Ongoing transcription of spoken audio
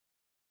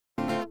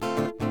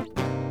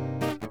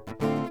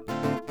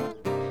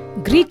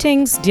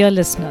Greetings, dear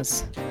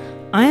listeners.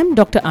 I am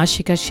Dr.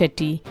 Ashika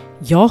Shetty,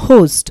 your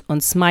host on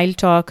Smile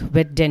Talk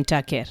with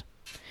DentaCare.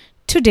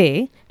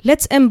 Today,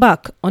 let's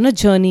embark on a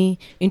journey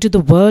into the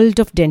world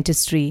of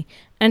dentistry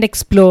and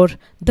explore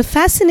the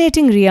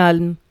fascinating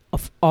realm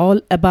of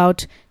all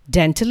about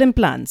dental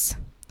implants.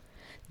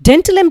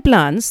 Dental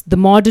implants, the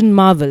modern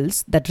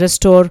marvels that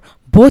restore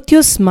both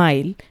your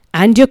smile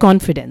and your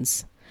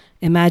confidence.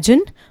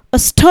 Imagine a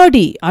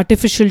sturdy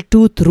artificial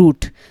tooth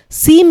root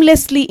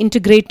seamlessly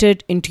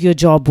integrated into your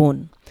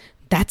jawbone.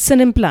 That's an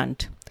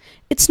implant.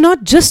 It's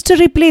not just a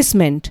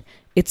replacement,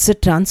 it's a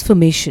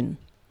transformation.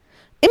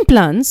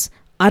 Implants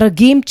are a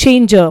game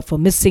changer for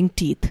missing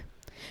teeth.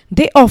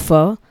 They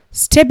offer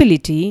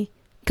stability,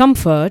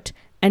 comfort,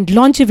 and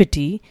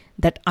longevity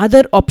that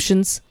other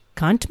options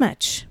can't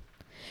match.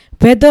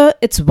 Whether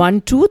it's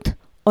one tooth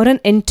or an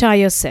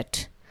entire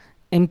set,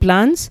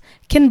 implants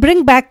can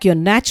bring back your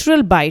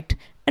natural bite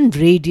and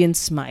radiant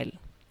smile.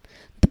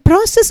 The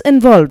process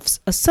involves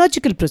a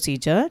surgical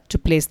procedure to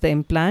place the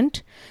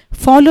implant,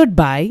 followed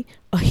by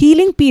a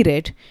healing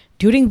period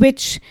during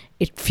which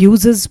it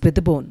fuses with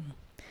the bone.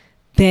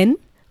 Then,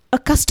 a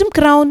custom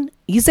crown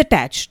is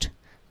attached,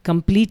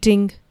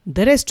 completing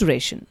the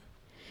restoration.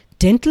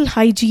 Dental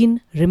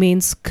hygiene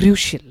remains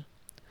crucial.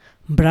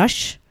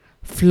 Brush,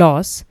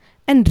 floss,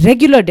 and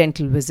regular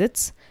dental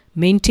visits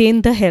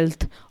maintain the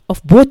health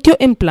of both your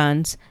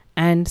implants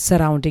and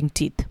surrounding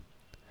teeth.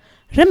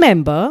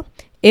 Remember,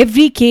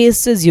 every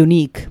case is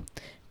unique.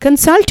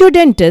 Consult your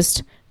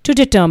dentist to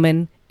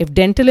determine if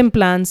dental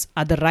implants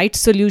are the right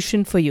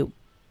solution for you.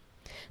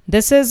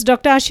 This is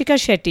Dr. Ashika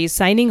Shetty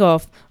signing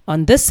off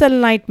on this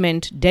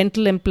Enlightenment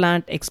Dental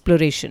Implant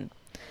Exploration.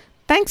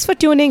 Thanks for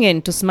tuning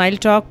in to Smile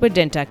Talk with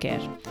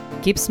DentaCare.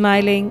 Keep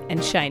smiling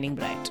and shining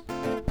bright.